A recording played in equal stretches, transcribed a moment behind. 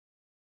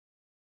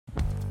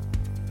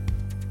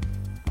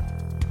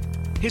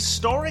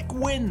Historic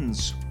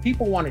wins.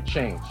 People want to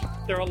change.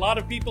 There are a lot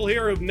of people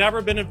here who've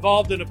never been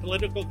involved in a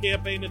political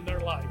campaign in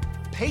their life.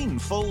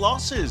 Painful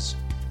losses.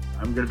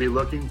 I'm going to be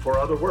looking for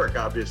other work,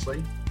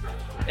 obviously.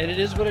 And it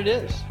is what it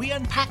is. We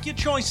unpack your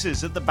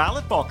choices at the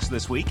ballot box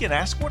this week and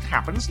ask what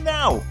happens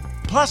now.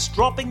 Plus,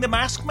 dropping the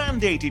mask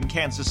mandate in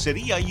Kansas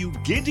City, are you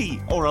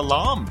giddy or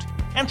alarmed?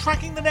 And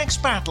tracking the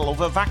next battle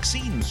over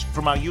vaccines,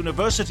 from our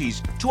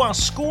universities to our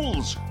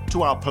schools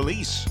to our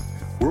police.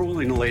 We're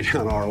willing to lay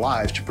down our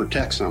lives to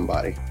protect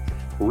somebody.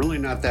 We're really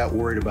not that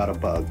worried about a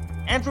bug.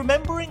 And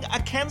remembering a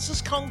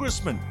Kansas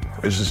congressman.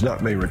 This is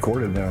not being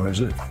recorded now, is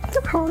it?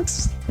 It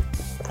hurts.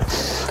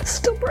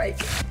 Still break.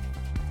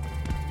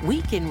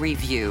 Week in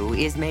Review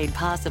is made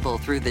possible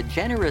through the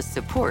generous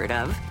support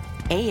of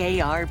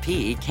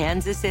AARP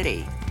Kansas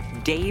City,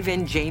 Dave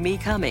and Jamie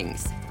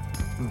Cummings,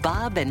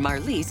 Bob and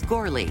Marlise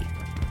Gorley,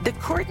 the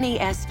Courtney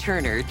S.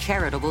 Turner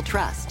Charitable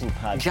Trust,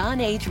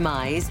 John H.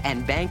 Mize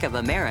and Bank of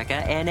America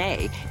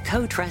N.A.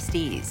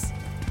 co-trustees,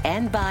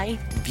 and by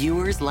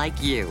viewers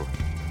like you.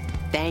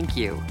 Thank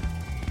you.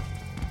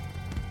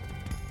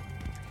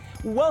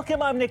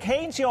 Welcome, I'm Nick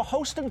Haynes, your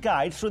host and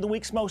guide through the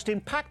week's most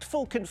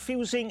impactful,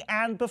 confusing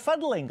and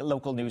befuddling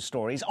local news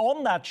stories.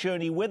 On that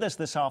journey with us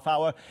this half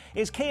hour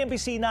is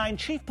KMBC 9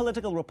 Chief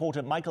Political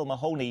Reporter Michael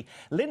Mahoney,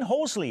 Lynn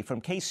Horsley from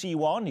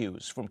KCUR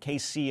News, from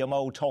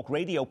KCMO Talk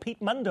Radio,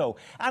 Pete Mundo,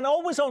 and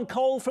always on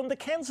call from the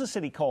Kansas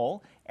City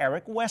Call,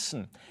 Eric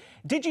Wesson.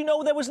 Did you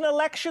know there was an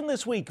election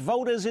this week?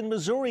 Voters in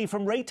Missouri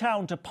from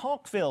Raytown to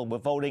Parkville were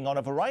voting on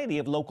a variety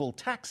of local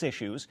tax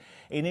issues.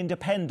 In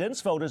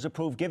Independence, voters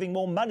approved giving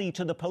more money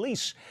to the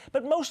police.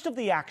 But most of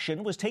the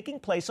action was taking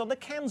place on the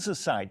Kansas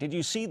side. Did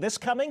you see this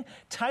coming?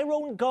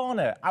 Tyrone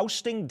Garner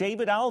ousting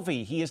David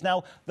Alvey. He is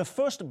now the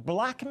first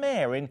black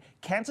mayor in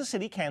Kansas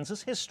City,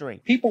 Kansas history.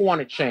 People want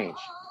to change.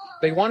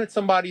 They wanted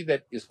somebody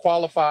that is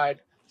qualified,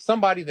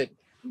 somebody that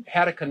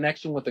had a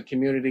connection with the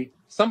community,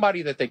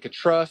 somebody that they could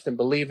trust and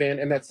believe in,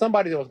 and that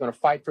somebody that was going to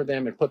fight for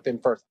them and put them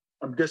first.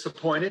 I'm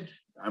disappointed.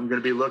 I'm going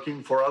to be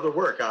looking for other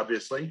work,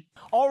 obviously.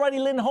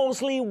 Alrighty, Lynn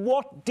Horsley,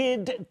 what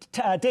did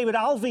David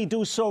Alvey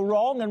do so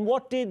wrong, and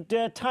what did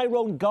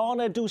Tyrone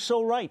Garner do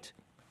so right?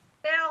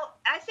 Well,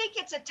 I think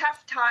it's a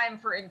tough time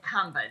for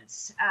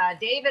incumbents.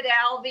 David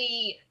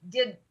Alvey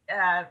did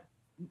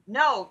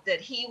note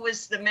that he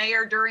was the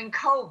mayor during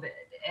COVID,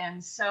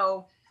 and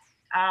so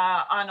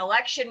on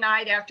election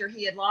night after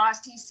he had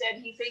lost, he said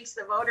he thinks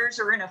the voters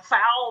are in a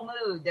foul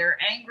mood. They're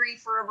angry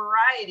for a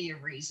variety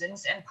of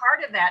reasons, and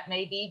part of that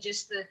may be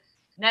just the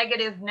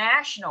negative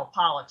national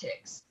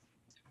politics.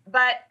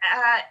 But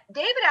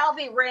David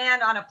Alvey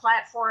ran on a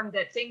platform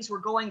that things were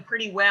going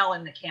pretty well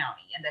in the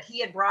county and that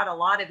he had brought a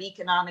lot of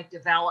economic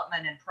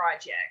development and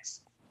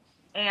projects.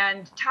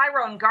 And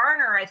Tyrone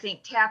Garner, I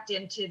think, tapped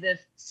into the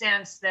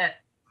sense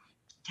that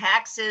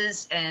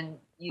taxes and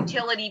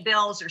utility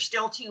bills are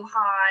still too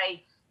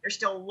high. There's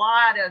still a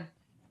lot of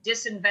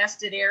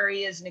disinvested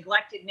areas,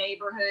 neglected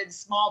neighborhoods,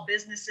 small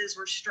businesses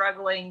were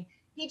struggling.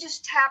 He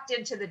just tapped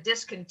into the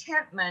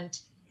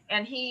discontentment,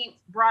 and he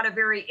brought a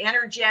very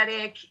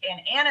energetic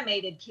and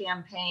animated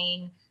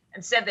campaign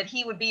and said that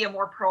he would be a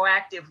more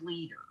proactive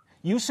leader.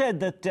 You said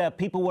that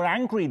people were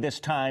angry this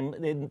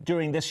time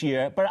during this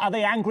year, but are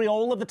they angry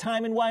all of the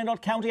time in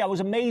Wyandotte County? I was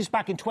amazed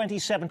back in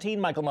 2017,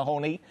 Michael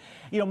Mahoney.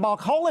 You know,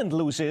 Mark Holland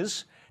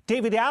loses.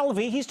 David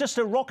Alvey, he's just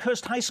a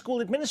Rockhurst High School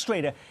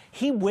administrator.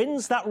 He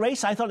wins that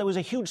race. I thought it was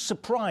a huge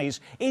surprise.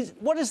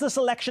 What does this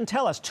election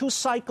tell us? 2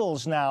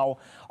 cycles now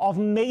of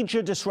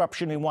major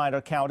disruption in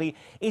Wyandotte County.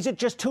 Is it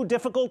just too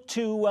difficult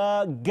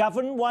to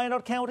govern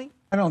Wyandotte County?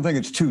 I don't think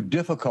it's too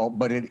difficult,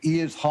 but it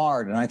is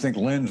hard. And I think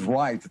Lynn's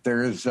right that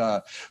there is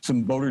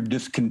some voter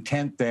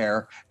discontent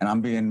there. And I'm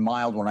being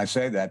mild when I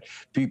say that.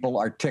 People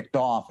are ticked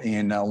off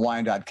in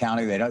Wyandotte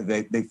County.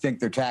 They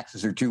think their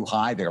taxes are too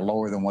high. They're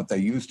lower than what they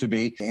used to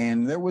be.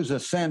 And there was a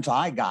sense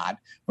I got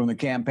from the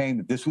campaign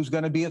that this was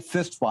going to be a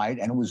fist fight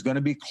and it was going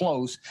to be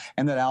close,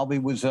 and that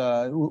Alvey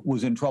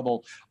was in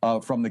trouble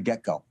from the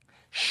get-go.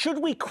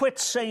 Should we quit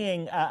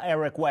saying,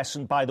 Eric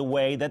Wesson, by the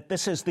way, that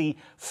this is the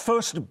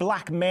first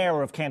black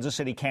mayor of Kansas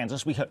City,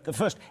 Kansas? We heard the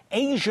first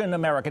Asian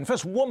American,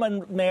 first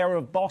woman mayor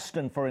of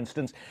Boston, for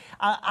instance.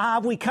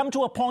 Have we come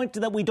to a point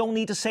that we don't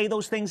need to say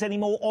those things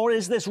anymore? Or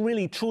is this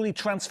really, truly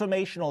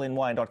transformational in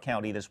Wyandotte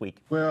County this week?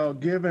 Well,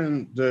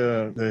 given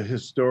the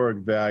historic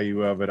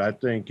value of it, I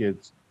think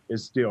it's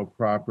still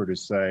proper to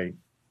say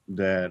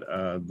that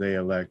they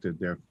elected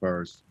their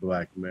first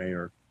black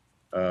mayor.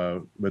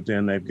 But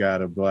then they've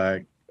got a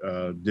black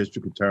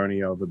district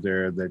attorney over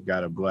there. They've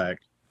got a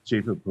black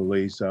chief of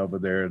police over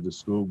there. The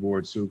school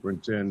board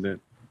superintendent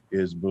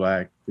is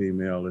black,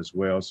 female as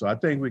well. So I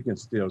think we can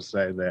still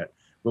say that.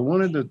 But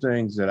one of the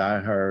things that I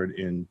heard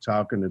in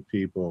talking to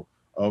people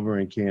over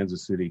in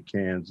Kansas City,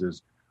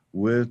 Kansas,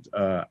 with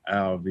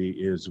Alvey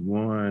is,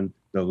 one,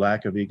 the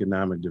lack of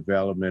economic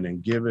development,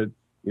 and give him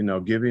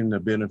the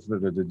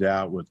benefit of the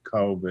doubt with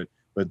COVID,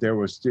 but there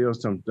were still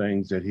some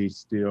things that he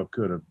still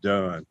could have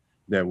done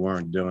that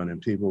weren't done, and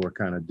people were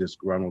kind of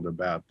disgruntled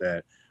about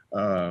that.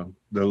 The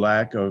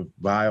lack of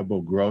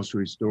viable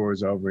grocery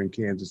stores over in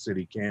Kansas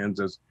City,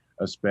 Kansas,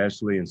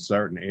 especially in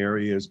certain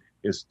areas,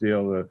 is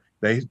still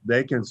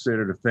they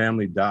consider the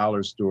Family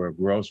Dollar store a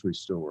grocery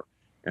store,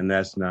 and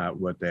that's not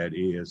what that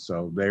is.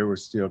 So they were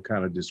still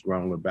kind of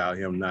disgruntled about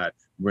him not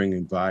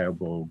bringing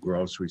viable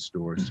grocery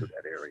stores to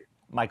that area.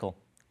 Michael.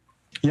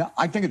 Yeah,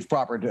 I think it's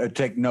proper to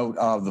take note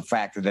of the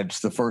fact that it's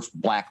the first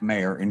black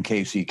mayor in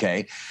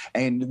KCK.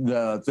 And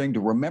the thing to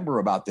remember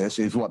about this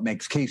is what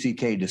makes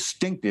KCK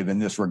distinctive in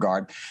this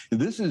regard.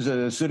 This is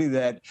a city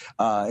that,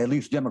 at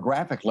least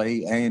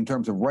demographically, in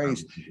terms of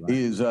race,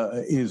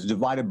 is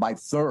divided by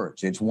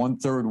thirds. It's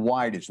 1/3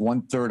 white, it's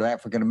 1/3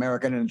 African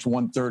American, and it's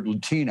 1/3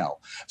 Latino.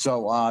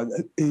 So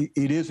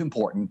it is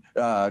important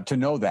to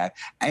know that.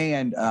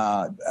 And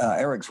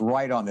Eric's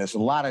right on this. A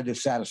lot of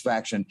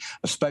dissatisfaction,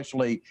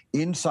 especially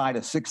inside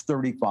of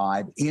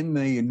 635 in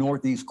the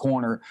northeast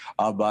corner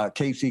of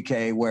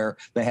KCK, where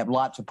they have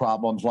lots of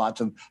problems,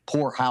 lots of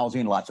poor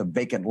housing, lots of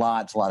vacant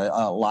lots,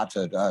 lots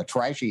of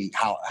trashy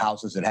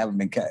houses that haven't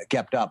been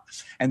kept up.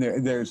 And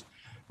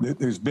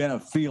there's been a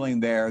feeling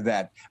there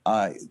that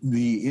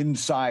the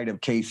inside of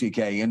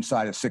KCK,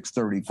 inside of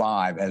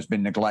 635, has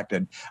been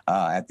neglected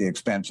at the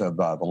expense of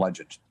the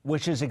Legends.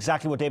 Which is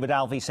exactly what David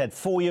Alvey said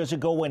 4 years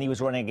ago when he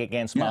was running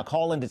against Mark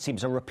Holland. It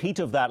seems a repeat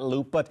of that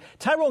loop. But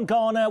Tyrone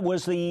Garner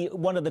was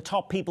one of the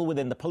top people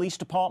within the police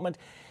department.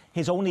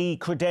 His only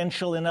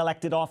credential in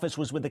elected office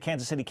was with the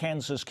Kansas City,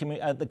 Kansas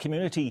the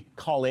Community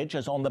College,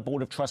 as on the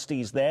Board of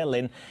Trustees there,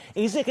 Lynn.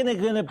 Is it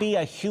going to be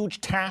a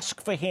huge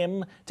task for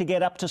him to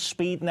get up to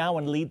speed now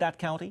and lead that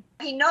county?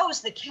 He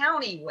knows the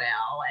county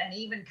well, and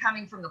even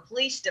coming from the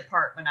police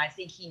department, I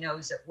think he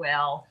knows it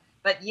well.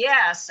 But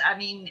yes, I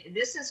mean,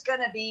 this is going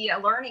to be a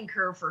learning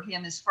curve for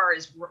him as far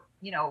as,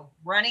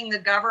 running the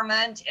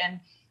government. And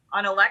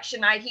on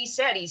election night, he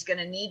said he's going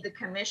to need the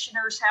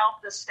commissioner's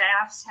help, the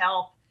staff's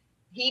help.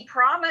 He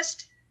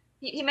promised,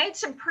 he made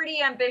some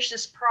pretty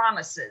ambitious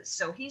promises,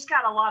 so he's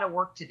got a lot of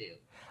work to do.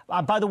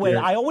 By the way,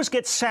 I always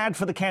get sad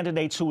for the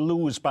candidates who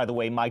lose, by the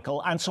way,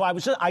 Michael. And so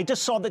I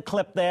just saw the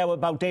clip there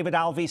about David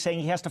Alvey saying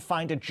he has to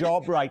find a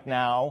job right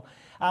now.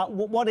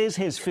 What is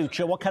his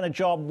future? What kind of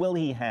job will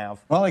he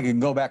have? Well, he can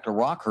go back to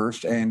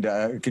Rockhurst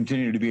and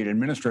continue to be an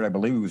administrator. I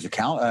believe he was a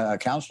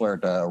counselor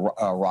at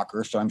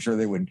Rockhurst, so I'm sure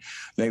they would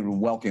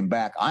welcome him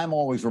back. I'm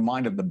always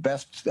reminded of the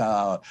best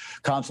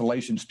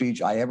consolation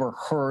speech I ever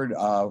heard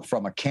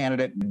from a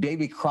candidate,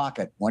 Davy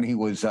Crockett, when he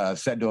was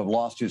said to have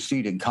lost his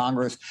seat in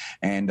Congress.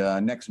 And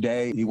next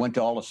day, he went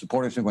to all the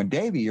supporters and went,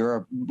 "Davy, you're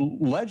a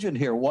legend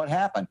here. What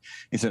happened?"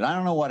 He said, "I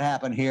don't know what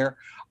happened here,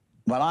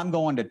 but I'm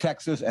going to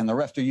Texas, and the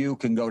rest of you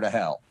can go to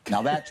hell."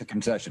 Now, that's a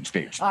concession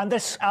speech. And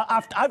this,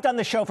 I've done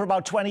this show for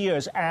about 20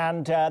 years,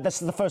 and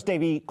this is the first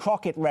Davy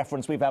Crockett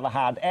reference we've ever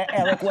had.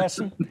 Eric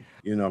Wesson?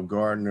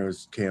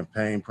 Gardner's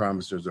campaign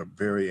promises are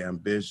very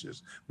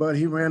ambitious, but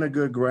he ran a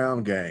good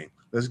ground game.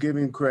 Let's give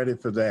him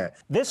credit for that.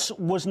 This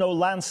was no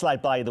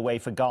landslide, by the way,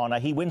 for Garner.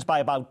 He wins by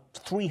about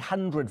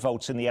 300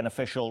 votes in the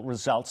unofficial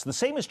results. The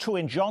same is true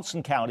in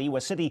Johnson County, where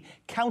City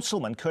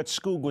Councilman Kurt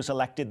Skoog was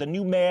elected the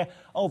new mayor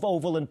of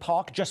Overland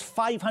Park. Just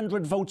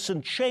 500 votes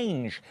and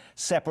change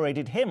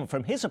separated him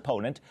from his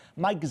opponent,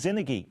 Mike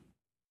Zinnigy.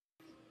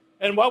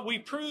 And what we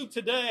proved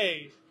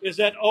today is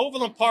that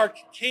Overland Park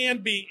can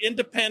be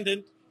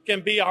independent,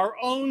 can be our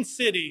own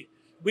city.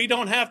 We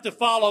don't have to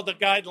follow the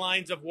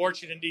guidelines of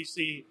Washington,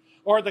 D.C.,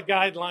 or the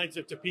guidelines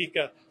of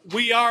Topeka.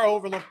 We are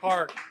Overland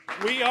Park.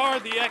 We are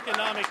the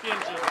economic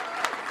engine.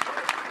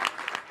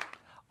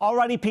 All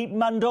righty, Pete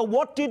Mundo,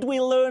 what did we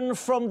learn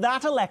from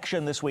that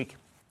election this week?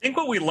 I think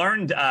what we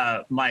learned,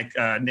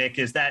 Nick,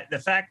 is that the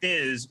fact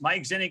is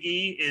Mike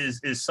Zinnigy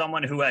is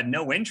someone who had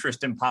no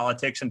interest in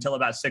politics until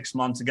about 6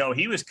 months ago.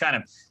 He was kind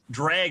of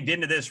dragged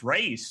into this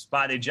race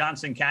by the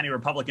Johnson County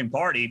Republican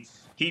Party.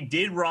 He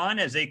did run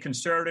as a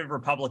conservative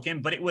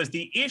Republican, but it was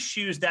the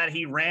issues that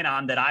he ran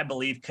on that I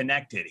believe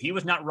connected. He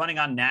was not running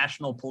on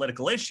national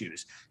political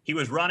issues. He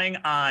was running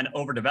on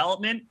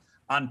overdevelopment,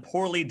 on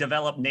poorly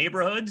developed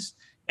neighborhoods,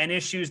 and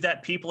issues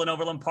that people in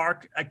Overland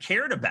Park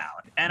cared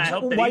about. And I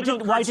hope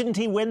that why didn't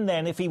he win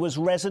then if he was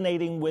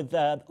resonating with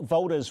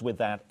voters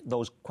with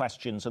those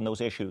questions and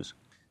those issues?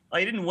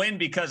 He didn't win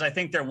because I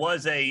think there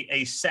was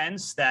a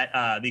sense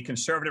that the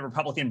conservative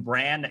Republican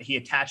brand that he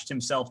attached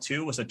himself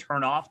to was a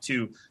turnoff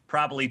to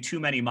probably too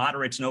many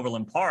moderates in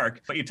Overland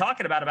Park. But you're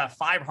talking about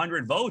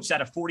 500 votes out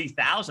of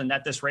 40,000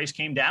 that this race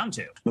came down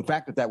to. The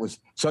fact that that was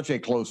such a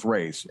close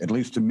race, at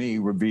least to me,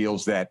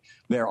 reveals that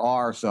there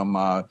are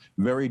some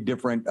very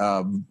different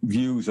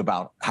views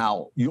about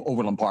how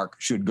Overland Park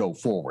should go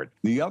forward.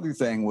 The other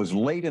thing was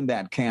late in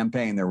that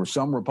campaign, there were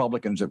some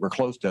Republicans that were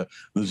close to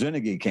the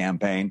Zinnigy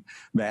campaign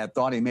that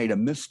thought he made a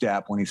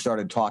misstep when he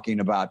started talking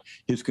about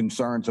his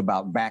concerns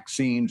about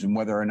vaccines and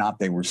whether or not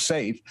they were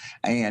safe.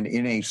 And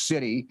in a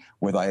city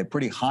with a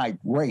pretty high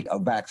rate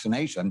of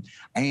vaccination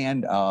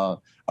and a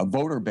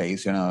voter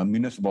base in a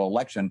municipal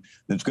election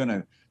that's going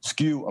to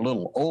skew a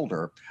little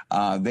older,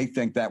 they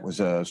think that was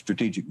a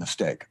strategic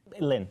mistake.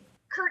 Lynn.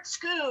 Kurt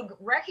Skoog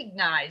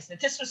recognized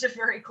that this was a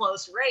very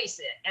close race,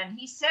 and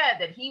he said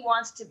that he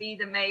wants to be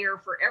the mayor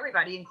for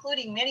everybody,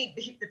 including many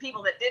the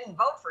people that didn't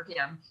vote for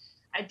him.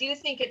 I do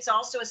think it's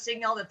also a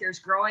signal that there's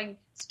growing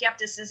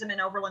skepticism in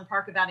Overland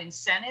Park about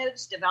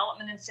incentives,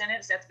 development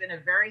incentives. That's been a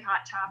very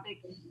hot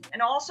topic.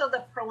 And also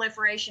the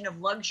proliferation of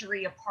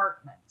luxury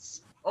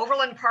apartments.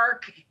 Overland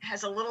Park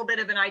has a little bit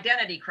of an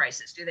identity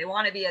crisis. Do they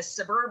want to be a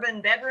suburban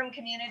bedroom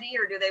community,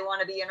 or do they want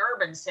to be an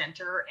urban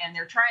center? And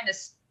they're trying to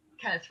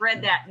kind of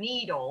thread that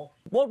needle.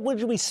 What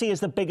would we see as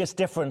the biggest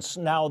difference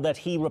now that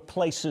he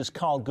replaces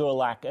Carl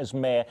Gerlach as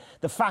mayor?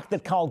 The fact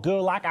that Carl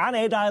Gerlach and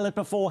Ed Eilert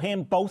before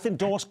him both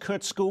endorsed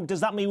Kurt Skoog, does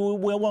that mean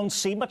we won't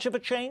see much of a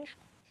change?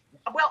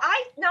 Well,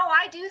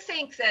 I do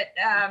think that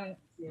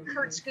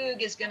Kurt Skoog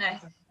is going to,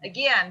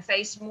 again,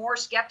 face more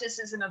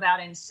skepticism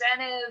about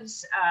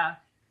incentives.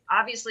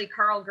 Obviously,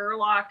 Carl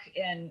Gerlach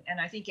and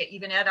I think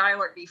even Ed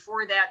Eilert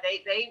before that,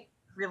 they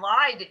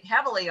relied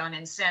heavily on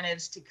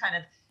incentives to kind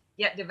of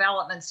get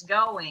developments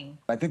going.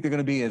 I think they're going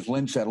to be, as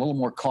Lynn said, a little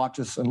more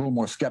cautious and a little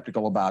more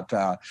skeptical about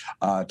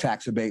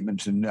tax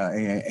abatements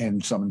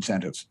and some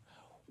incentives.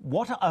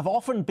 What have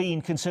often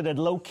been considered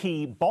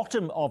low-key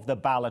bottom of the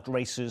ballot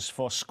races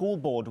for school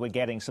board were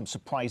getting some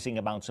surprising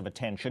amounts of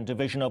attention.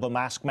 Division over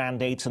mask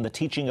mandates and the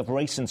teaching of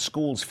race in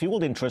schools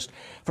fueled interest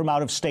from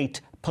out-of-state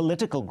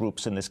political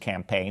groups in this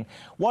campaign.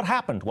 What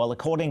happened? Well,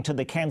 according to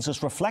the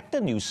Kansas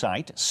Reflector news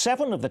site,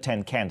 7 of the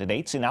 10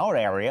 candidates in our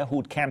area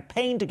who'd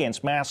campaigned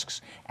against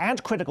masks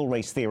and critical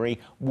race theory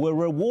were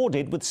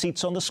rewarded with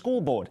seats on the school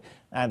board.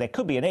 And there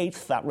could be an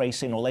 8th. That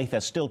race in Olathe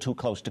is still too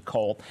close to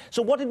call.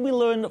 So what did we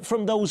learn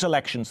from those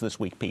elections this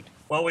week, Pete?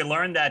 Well, we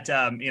learned that,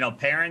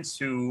 parents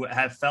who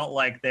have felt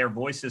like their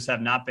voices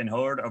have not been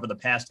heard over the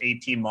past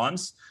 18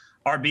 months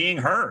are being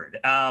heard.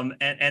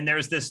 And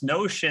there's this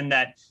notion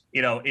that,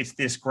 it's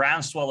this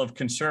groundswell of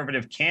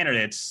conservative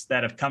candidates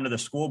that have come to the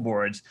school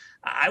boards.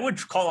 I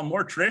would call them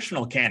more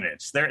traditional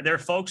candidates. They're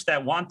folks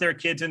that want their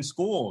kids in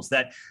schools,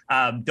 that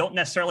don't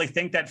necessarily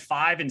think that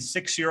 5- and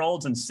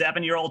 6-year-olds and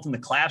 7-year-olds in the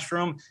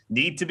classroom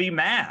need to be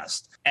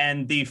masked.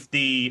 And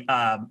the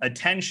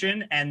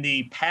attention and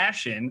the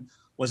passion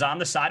was on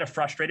the side of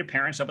frustrated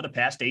parents over the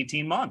past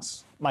 18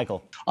 months.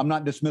 Michael. I'm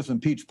not dismissing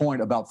Pete's point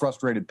about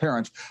frustrated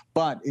parents,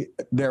 but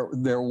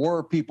there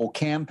were people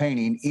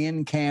campaigning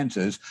in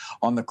Kansas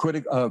on the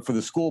for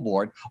the school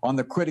board on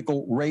the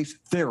critical race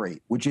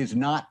theory, which is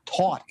not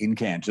taught in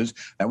Kansas.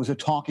 That was a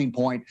talking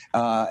point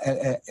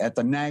at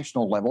the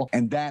national level,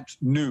 and that's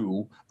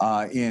new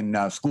in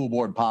school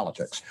board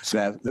politics.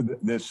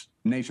 This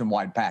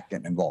nationwide pact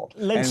getting involved.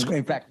 And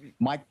in fact,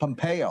 Mike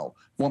Pompeo,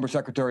 former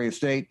Secretary of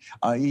State,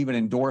 even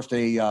endorsed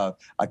a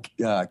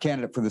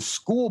candidate for the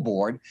school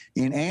board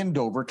in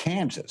Andover,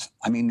 Kansas.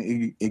 I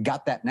mean, it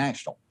got that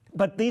national.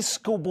 But these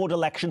school board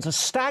elections are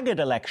staggered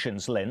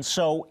elections, Lynn.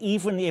 So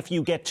even if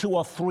you get 2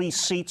 or 3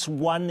 seats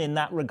won in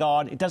that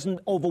regard, it doesn't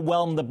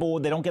overwhelm the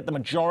board. They don't get the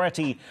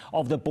majority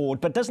of the board.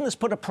 But doesn't this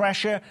put a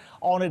pressure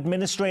on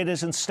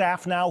administrators and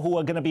staff now who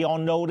are going to be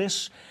on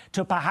notice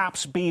to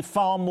perhaps be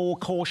far more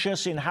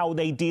cautious in how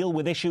they deal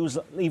with issues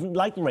even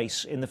like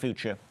race in the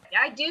future?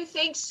 I do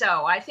think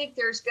so. I think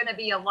there's going to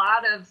be a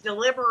lot of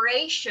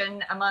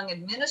deliberation among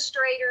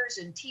administrators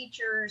and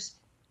teachers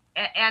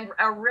and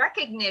a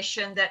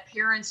recognition that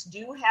parents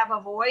do have a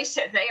voice,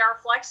 that they are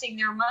flexing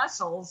their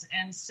muscles.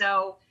 And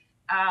so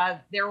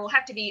there will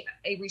have to be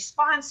a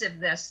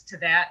responsiveness to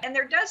that. And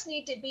there does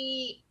need to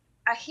be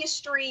a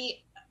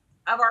history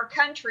of our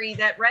country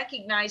that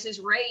recognizes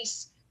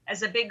race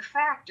as a big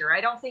factor.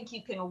 I don't think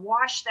you can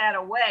wash that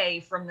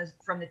away from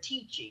the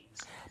teachings.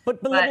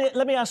 But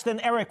let me ask then,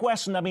 Eric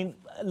Wesson, I mean,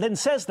 Lynn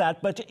says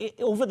that, but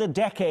over the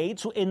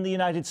decades in the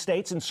United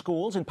States, in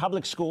schools, in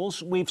public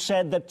schools, we've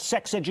said that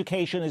sex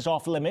education is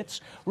off limits.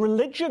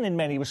 Religion, in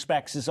many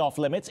respects, is off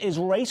limits. Is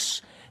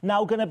race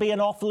now going to be an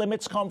off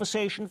limits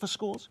conversation for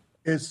schools?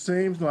 It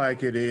seems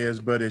like it is,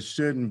 but it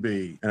shouldn't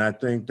be. And I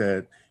think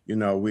that,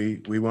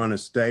 we want to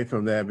stay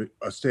from that,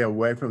 stay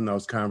away from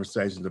those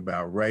conversations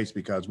about race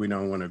because we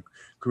don't want to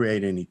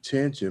create any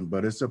tension,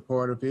 but it's a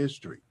part of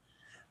history.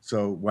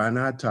 So why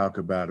not talk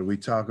about it? We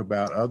talk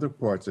about other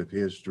parts of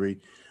history.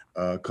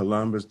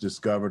 Columbus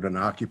discovered an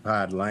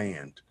occupied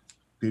land.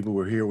 People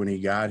were here when he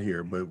got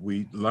here, but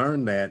we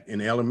learned that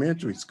in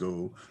elementary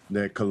school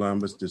that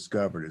Columbus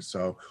discovered it.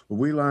 So when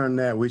we learn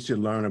that, we should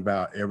learn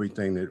about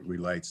everything that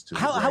relates to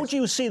How do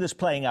you see this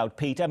playing out,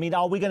 Pete? I mean,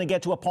 are we going to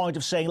get to a point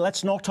of saying,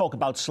 let's not talk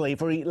about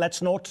slavery,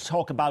 let's not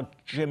talk about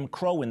Jim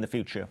Crow in the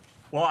future?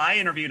 Well, I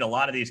interviewed a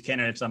lot of these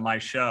candidates on my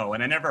show,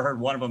 and I never heard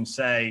one of them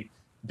say,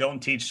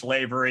 don't teach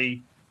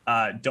slavery.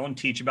 Don't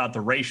teach about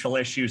the racial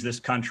issues this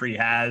country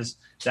has.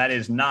 That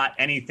is not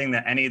anything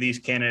that any of these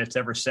candidates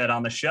ever said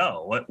on the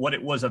show. What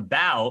it was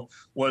about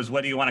was,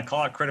 whether you want to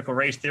call it critical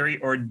race theory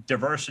or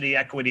diversity,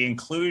 equity,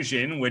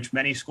 inclusion, which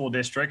many school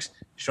districts,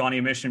 Shawnee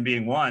Mission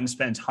being one,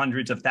 spends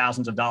hundreds of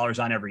thousands of dollars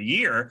on every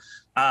year.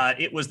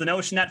 It was the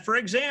notion that, for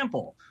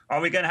example, are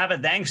we going to have a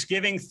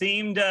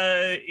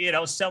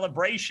Thanksgiving-themed,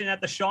 celebration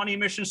at the Shawnee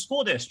Mission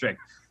School District?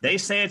 They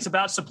say it's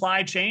about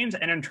supply chains.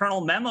 An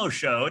internal memo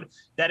showed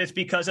that it's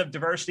because of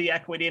diversity,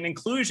 equity, and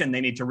inclusion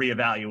they need to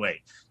reevaluate.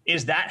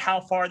 Is that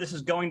how far this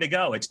is going to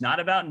go? It's not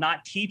about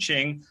not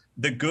teaching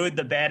the good,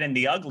 the bad, and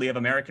the ugly of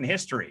American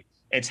history.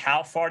 It's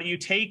how far do you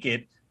take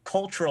it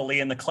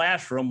culturally in the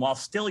classroom while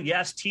still,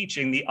 yes,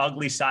 teaching the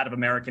ugly side of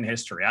American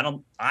history.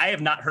 I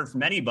have not heard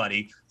from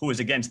anybody who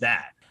is against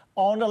that.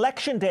 On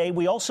Election Day,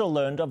 we also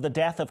learned of the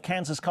death of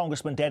Kansas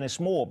Congressman Dennis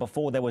Moore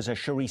before there was a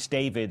Sharice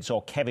Davids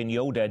or Kevin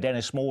Yoder.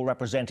 Dennis Moore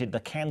represented the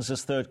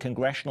Kansas 3rd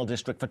Congressional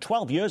District for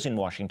 12 years in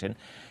Washington.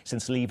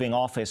 Since leaving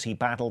office, he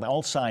battled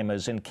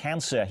Alzheimer's and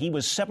cancer. He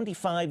was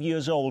 75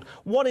 years old.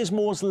 What is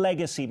Moore's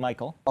legacy,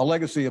 Michael? A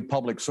legacy of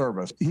public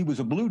service. He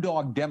was a blue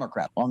dog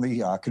Democrat on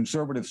the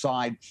conservative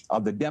side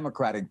of the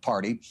Democratic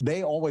Party.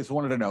 They always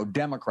wanted to know,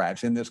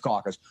 Democrats in this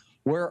caucus,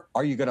 where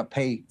are you going to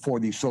pay for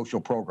these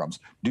social programs?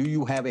 Do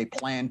you have a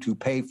plan to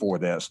pay for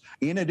this?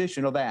 In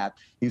addition to that,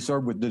 he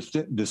served with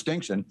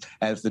distinction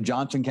as the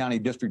Johnson County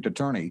District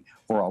Attorney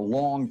for a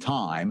long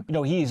time.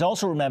 He's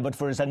also remembered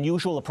for his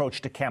unusual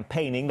approach to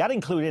campaigning. That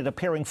included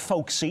appearing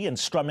folksy and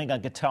strumming a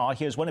guitar.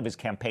 Here's one of his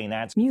campaign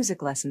ads.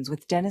 Music lessons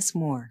with Dennis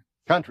Moore.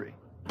 Country.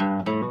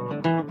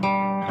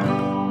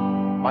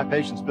 My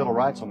patient's Bill of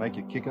Rights will make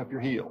you kick up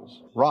your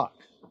heels. Rock.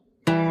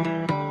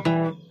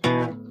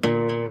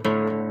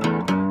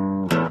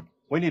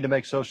 We need to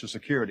make Social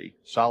Security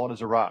solid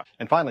as a rock.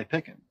 And finally,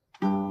 picking.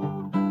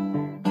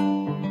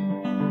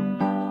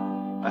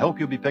 I hope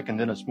you'll be picking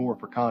Dennis Moore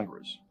for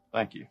Congress.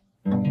 Thank you.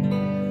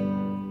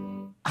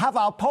 Have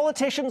our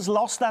politicians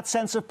lost that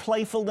sense of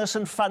playfulness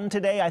and fun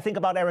today? I think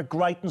about Eric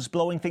Greitens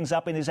blowing things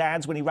up in his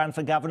ads when he ran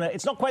for governor.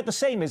 It's not quite the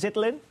same, is it,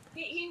 Lynn?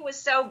 He was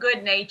so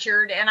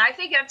good-natured, and I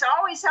think it's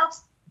always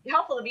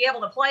helpful to be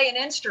able to play an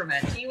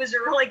instrument. He was a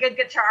really good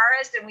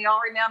guitarist, and we all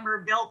remember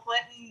Bill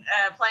Clinton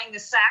playing the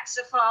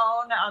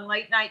saxophone on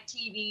late-night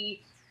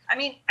TV. I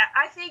mean,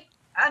 I think,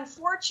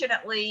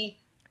 unfortunately,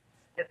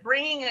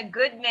 bringing a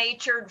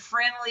good-natured,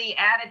 friendly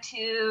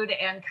attitude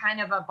and kind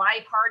of a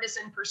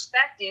bipartisan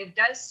perspective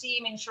does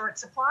seem in short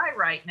supply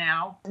right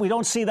now. We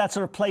don't see that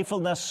sort of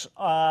playfulness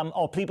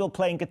or people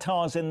playing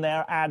guitars in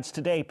their ads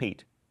today,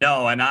 Pete.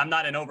 No, and I'm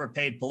not an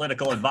overpaid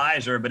political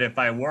advisor, but if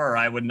I were,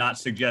 I would not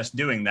suggest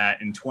doing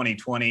that in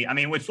 2020. I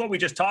mean, with what we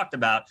just talked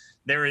about,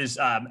 there is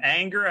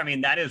anger. I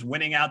mean, that is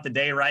winning out the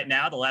day right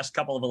now, the last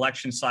couple of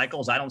election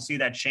cycles. I don't see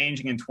that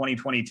changing in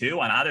 2022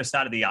 on either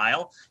side of the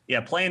aisle.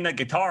 Yeah, playing the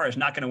guitar is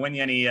not going to win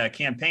you any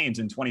campaigns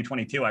in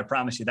 2022. I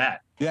promise you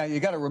that. Yeah, you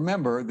got to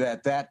remember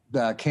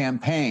that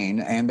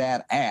campaign and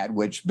that ad,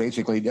 which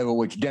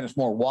Dennis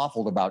Moore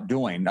waffled about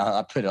doing,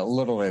 up to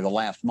literally the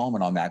last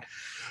moment on that.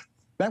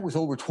 That was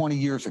over 20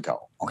 years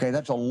ago. Okay,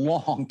 that's a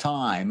long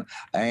time,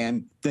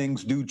 and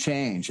things do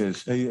change,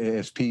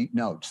 as Pete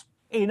notes.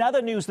 In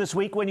other news this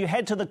week, when you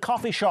head to the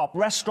coffee shop,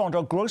 restaurant,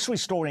 or grocery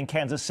store in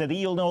Kansas City,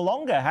 you'll no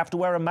longer have to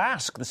wear a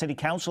mask. The city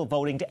council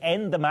voting to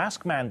end the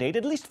mask mandate,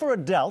 at least for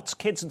adults,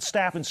 kids and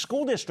staff in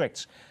school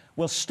districts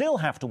will still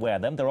have to wear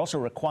them. They're also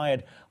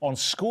required on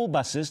school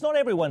buses. Not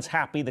everyone's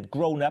happy that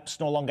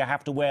grown-ups no longer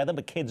have to wear them,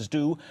 but kids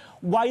do.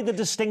 Why the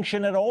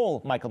distinction at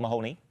all, Michael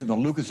Mahoney? The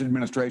Lucas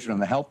administration and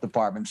the health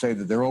department say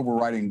that their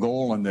overriding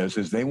goal in this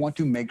is they want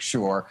to make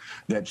sure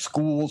that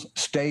schools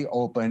stay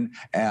open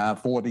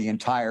for the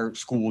entire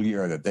school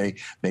year, that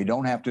they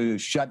don't have to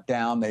shut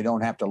down, they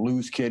don't have to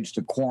lose kids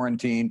to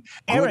quarantine.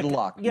 Good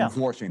luck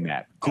enforcing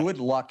that. Good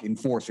luck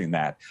enforcing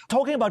that.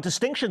 Talking about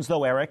distinctions,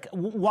 though, Eric,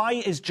 why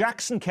is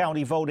Jackson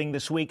County voting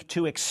this week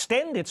to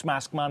extend its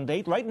mask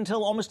mandate right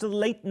until almost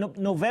late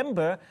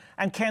November,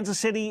 and Kansas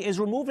City is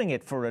removing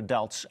it for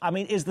adults? I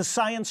mean, is the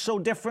science so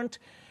different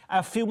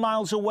a few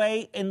miles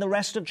away in the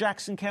rest of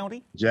Jackson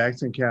County?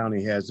 Jackson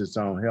County has its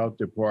own health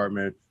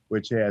department,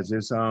 which has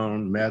its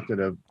own method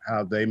of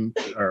how they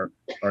are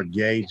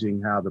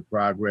gauging how the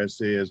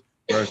progress is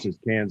versus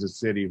Kansas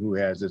City, who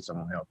has its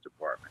own health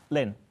department.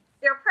 Lynn.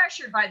 They're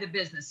pressured by the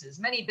businesses.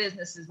 Many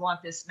businesses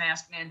want this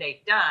mask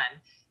mandate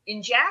done.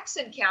 In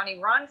Jackson County,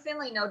 Ron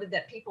Finley noted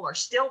that people are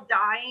still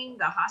dying.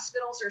 The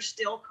hospitals are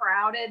still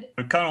crowded.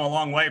 We've come a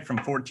long way from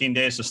 14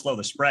 days to slow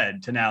the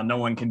spread to now no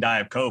one can die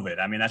of COVID.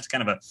 I mean, that's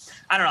kind of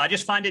I don't know. I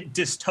just find it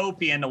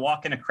dystopian to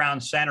walk into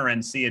Crown Center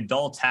and see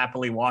adults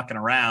happily walking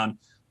around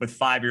with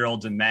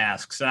 5-year-olds in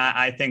masks. And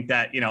I think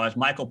that, as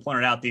Michael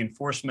pointed out, the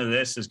enforcement of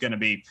this is going to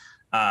be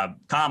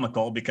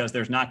comical because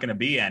there's not going to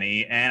be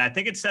any. And I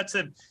think it sets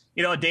a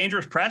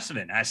dangerous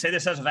precedent. I say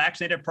this as a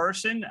vaccinated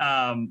person,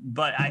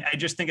 but I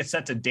just think it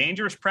sets a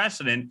dangerous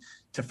precedent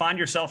to find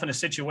yourself in a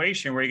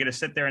situation where you're going to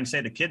sit there and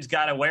say the kids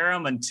got to wear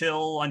them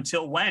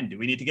until when? Do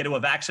we need to get to a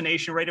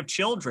vaccination rate of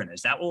children?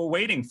 Is that what we're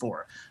waiting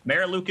for?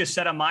 Mayor Lucas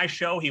said on my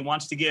show he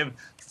wants to give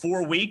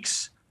 4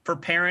 weeks for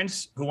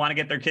parents who want to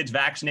get their kids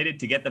vaccinated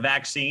to get the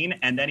vaccine,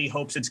 and then he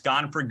hopes it's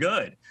gone for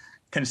good.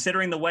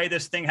 Considering the way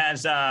this thing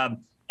has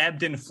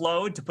ebbed and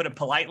flowed, to put it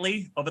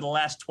politely, over the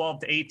last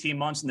 12 to 18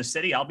 months in the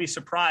city. I'll be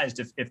surprised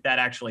if that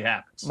actually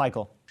happens.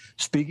 Michael.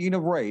 Speaking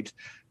of rate,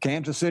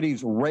 Kansas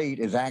City's rate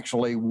is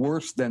actually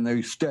worse than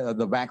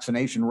the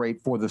vaccination rate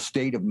for the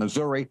state of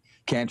Missouri.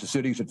 Kansas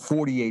City's at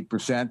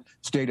 48%.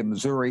 State of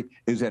Missouri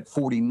is at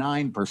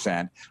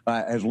 49%.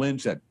 As Lynn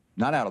said,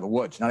 not out of the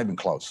woods, not even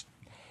close.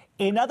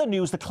 In other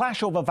news, the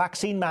clash over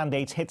vaccine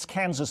mandates hits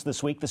Kansas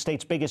this week. The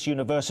state's biggest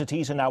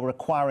universities are now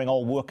requiring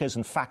all workers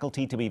and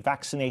faculty to be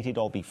vaccinated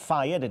or be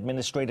fired.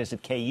 Administrators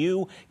at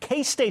KU,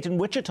 K-State and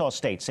Wichita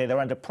State say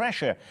they're under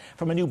pressure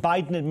from a new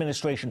Biden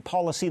administration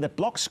policy that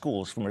blocks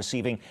schools from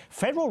receiving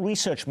federal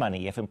research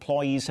money if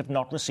employees have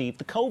not received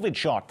the COVID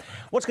shot.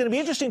 What's going to be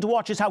interesting to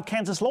watch is how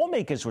Kansas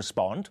lawmakers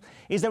respond.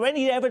 Is there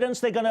any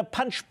evidence they're going to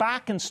punch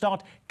back and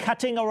start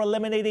cutting or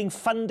eliminating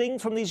funding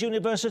from these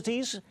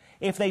universities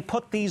if they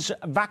put these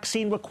vaccine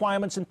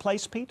requirements in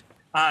place, Pete?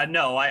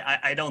 No,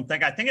 I don't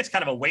think. I think it's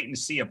kind of a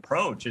wait-and-see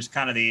approach is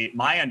kind of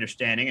my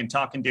understanding, and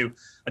talking to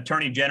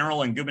Attorney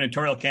General and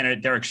gubernatorial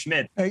candidate Derek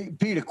Schmidt. Hey,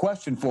 Pete, a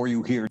question for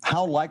you here.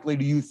 How likely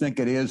do you think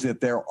it is that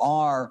there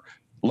are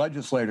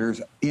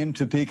legislators in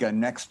Topeka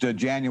next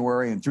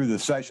January and through the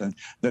session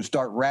that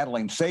start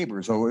rattling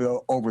sabers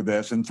over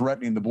this and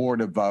threatening the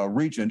Board of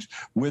Regents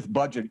with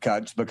budget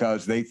cuts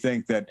because they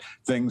think that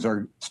things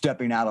are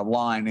stepping out of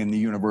line in the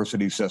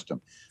university system?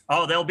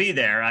 Oh, they'll be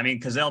there. I mean,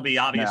 because they'll be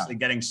obviously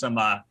getting some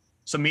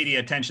media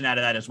attention out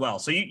of that as well.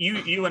 So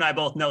you and I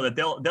both know that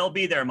they'll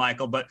be there,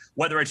 Michael. But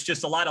whether it's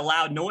just a lot of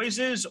loud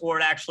noises or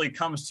it actually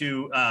comes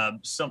to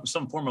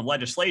some form of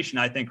legislation,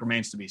 I think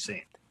remains to be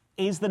seen.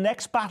 Is the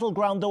next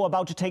battleground, though,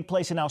 about to take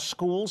place in our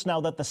schools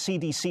now that the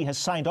CDC has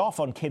signed off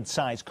on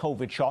kid-sized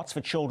COVID shots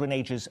for children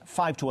ages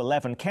 5 to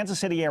 11? Kansas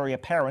City area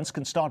parents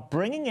can start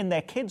bringing in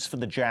their kids for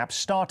the jab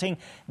starting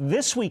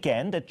this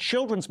weekend at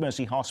Children's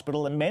Mercy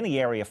Hospital and many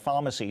area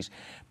pharmacies.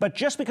 But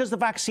just because the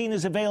vaccine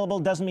is available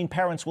doesn't mean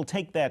parents will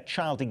take their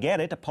child to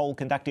get it. A poll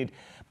conducted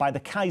by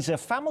the Kaiser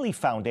Family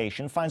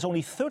Foundation finds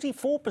only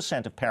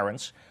 34% of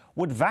parents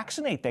would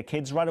vaccinate their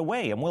kids right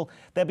away. And will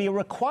there be a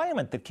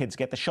requirement that kids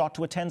get the shot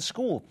to attend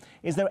school?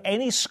 Is there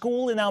any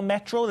school in our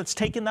metro that's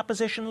taken that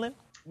position, Lynn?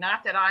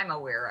 Not that I'm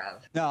aware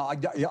of. No,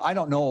 I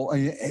don't know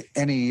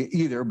any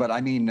either. But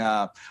I mean,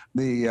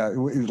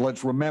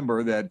 let's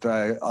remember that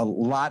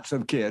lots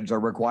of kids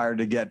are required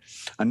to get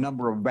a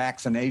number of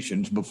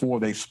vaccinations before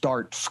they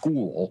start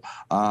school.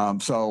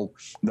 So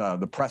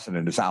the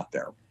precedent is out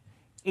there.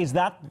 Is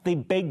that the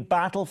big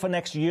battle for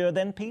next year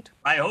then, Pete?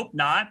 I hope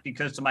not,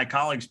 because to my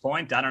colleague's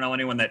point, I don't know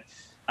anyone that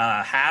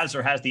has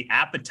the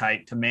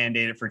appetite to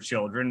mandate it for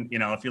children. You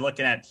know, if you're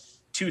looking at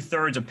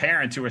 2/3 of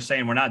parents who are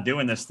saying we're not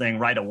doing this thing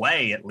right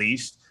away, at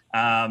least,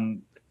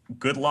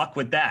 good luck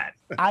with that.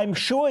 I'm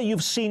sure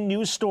you've seen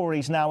news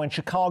stories now in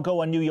Chicago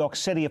and New York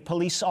City of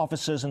police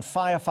officers and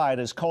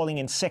firefighters calling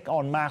in sick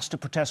en masse to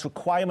protest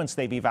requirements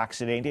they be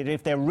vaccinated.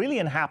 If they're really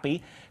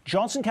unhappy,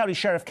 Johnson County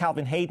Sheriff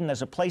Calvin Hayden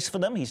has a place for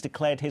them. He's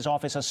declared his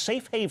office a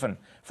safe haven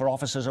for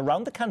officers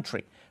around the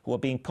country who are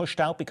being pushed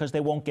out because they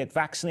won't get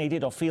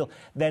vaccinated or feel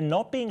they're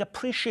not being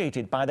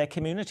appreciated by their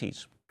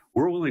communities.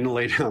 We're willing to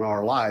lay down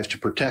our lives to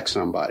protect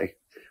somebody.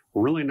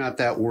 We're really not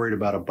that worried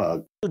about a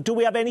bug. Do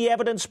we have any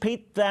evidence,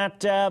 Pete,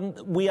 that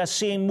we are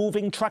seeing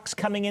moving trucks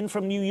coming in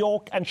from New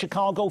York and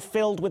Chicago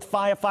filled with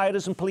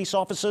firefighters and police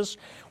officers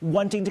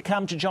wanting to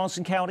come to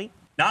Johnson County?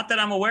 Not that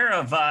I'm aware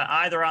of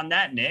either on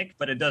that, Nick,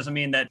 but it doesn't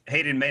mean that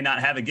Hayden may not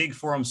have a gig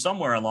for him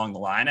somewhere along the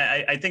line.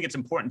 I think it's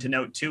important to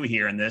note, too,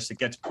 here in this, it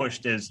gets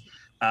pushed as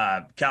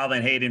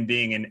Calvin Hayden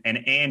being an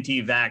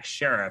anti-vax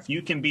sheriff.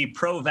 You can be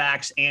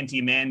pro-vax,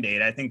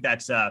 anti-mandate. I think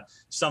that's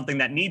something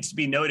that needs to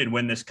be noted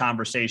when this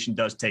conversation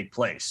does take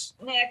place.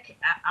 Nick,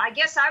 I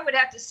guess I would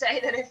have to say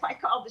that if I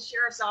called the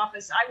sheriff's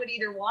office, I would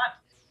either want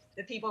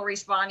the people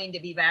responding to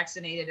be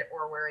vaccinated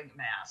or wearing a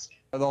mask.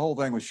 The whole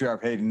thing with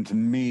Sheriff Hayden, to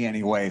me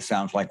anyway,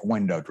 sounds like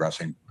window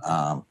dressing.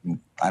 I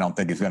don't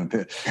think he's going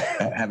to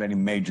have any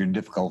major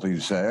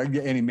difficulties,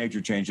 any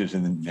major changes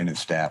in his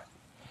staff.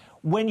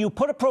 When you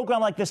put a program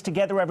like this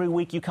together every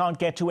week, you can't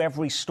get to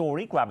every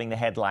story, grabbing the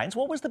headlines.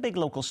 What was the big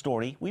local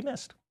story we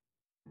missed?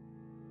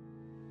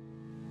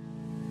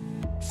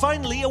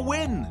 Finally, a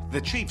win. The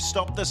Chiefs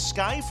stopped the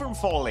sky from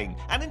falling.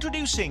 And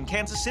introducing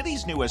Kansas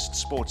City's newest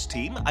sports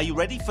team. Are you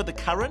ready for the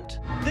Current?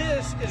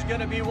 This is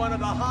going to be one of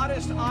the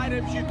hottest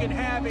items you can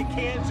have in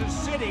Kansas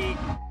City.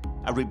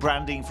 A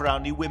rebranding for our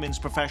new women's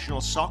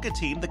professional soccer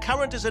team. The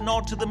Current is a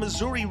nod to the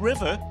Missouri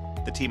River.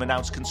 The team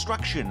announced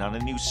construction on a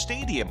new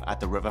stadium at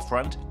the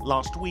riverfront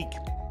last week.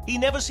 He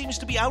never seems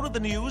to be out of the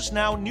news.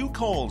 Now new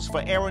calls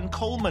for Aaron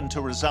Coleman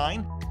to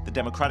resign. The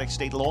Democratic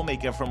state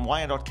lawmaker from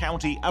Wyandotte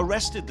County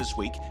arrested this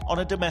week on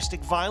a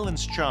domestic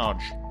violence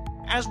charge.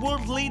 As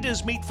world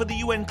leaders meet for the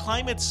UN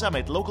Climate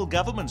Summit, local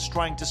governments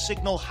trying to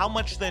signal how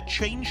much they're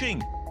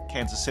changing.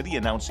 Kansas City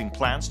announcing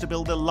plans to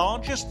build the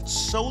largest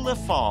solar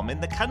farm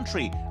in the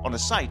country on a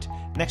site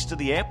next to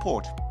the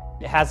airport.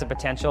 It has the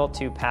potential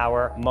to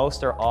power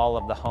most or all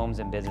of the homes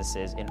and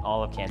businesses in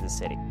all of Kansas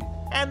City.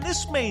 And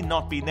this may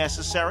not be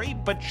necessary,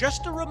 but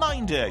just a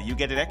reminder, you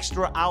get an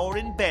extra hour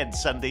in bed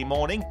Sunday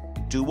morning.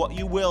 Do what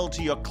you will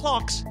to your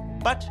clocks,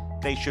 but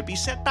they should be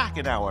set back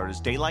an hour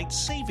as daylight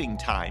saving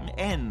time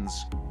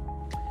ends.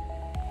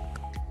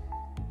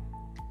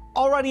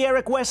 Alrighty,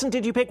 Eric Wesson,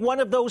 did you pick one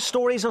of those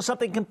stories or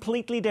something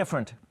completely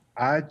different?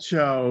 I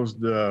chose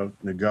the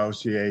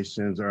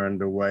negotiations are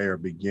underway or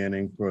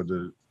beginning for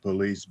the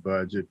police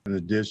budget. An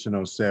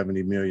additional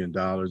 $70 million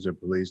the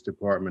police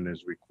department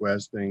is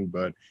requesting,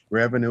 but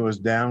revenue is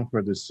down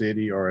for the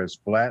city or is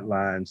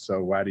flatlined.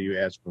 So why do you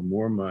ask for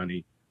more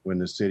money when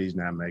the city's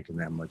not making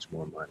that much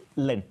more money?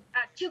 Lynn.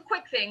 Two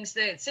quick things.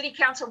 The City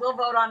Council will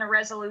vote on a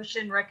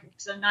resolution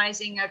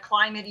recognizing a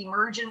climate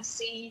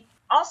emergency.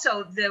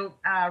 Also, the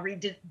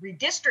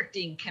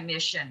redistricting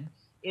commission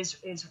is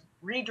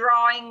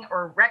redrawing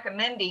or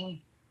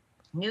recommending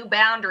new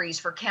boundaries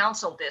for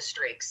council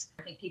districts.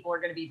 I think people are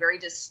going to be very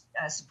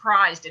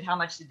surprised at how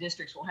much the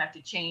districts will have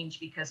to change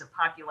because of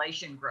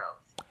population growth.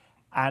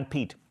 And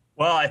Pete.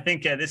 Well, I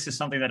think this is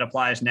something that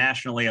applies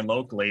nationally and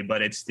locally,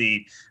 but it's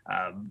the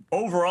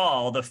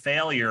overall the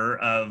failure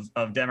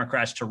of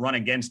Democrats to run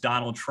against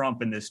Donald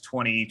Trump in this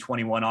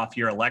 2021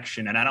 off-year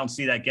election. And I don't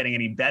see that getting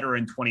any better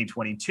in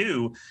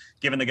 2022,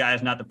 given the guy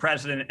is not the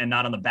president and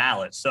not on the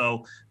ballot.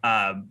 So,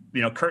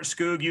 Kurt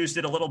Skoog used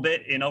it a little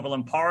bit in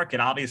Overland Park.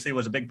 It obviously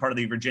was a big part of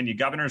the Virginia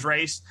governor's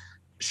race.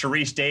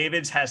 Sharice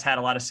Davids has had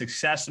a lot of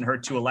success in her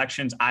 2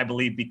 elections, I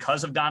believe,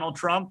 because of Donald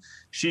Trump.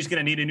 She's going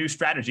to need a new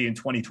strategy in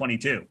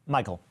 2022.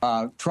 Michael.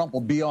 Trump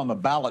will be on the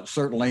ballot,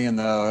 certainly, in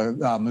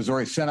the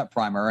Missouri Senate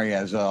primary,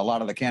 as a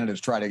lot of the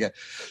candidates try to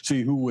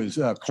see who was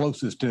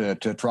closest to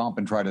Trump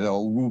and try to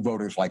woo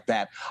voters like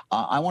that.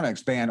 I want to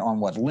expand on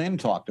what Lynn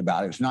talked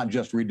about. It's not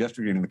just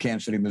redistricting the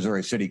Kansas City,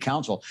 Missouri City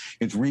Council.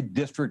 It's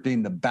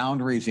redistricting the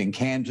boundaries in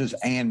Kansas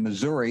and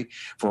Missouri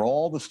for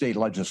all the state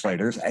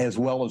legislators, as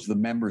well as the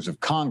members of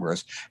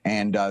Congress.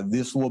 And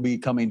this will be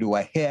coming to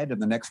a head in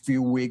the next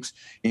few weeks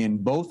in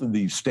both of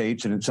these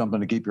states, and it's something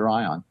to keep your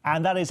eye on.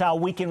 And that is our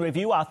Week in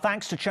Review. Our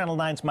thanks to Channel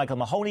 9's Michael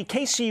Mahoney,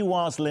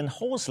 KCUR's Lynn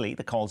Horsley,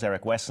 The Call's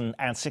Eric Wesson,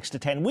 and 6 to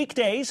 10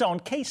 weekdays on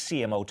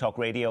KCMO Talk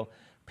Radio,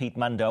 Pete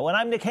Mundo. And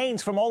I'm Nick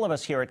Haynes from all of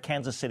us here at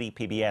Kansas City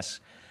PBS.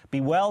 Be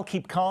well,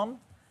 keep calm,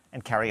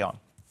 and carry on.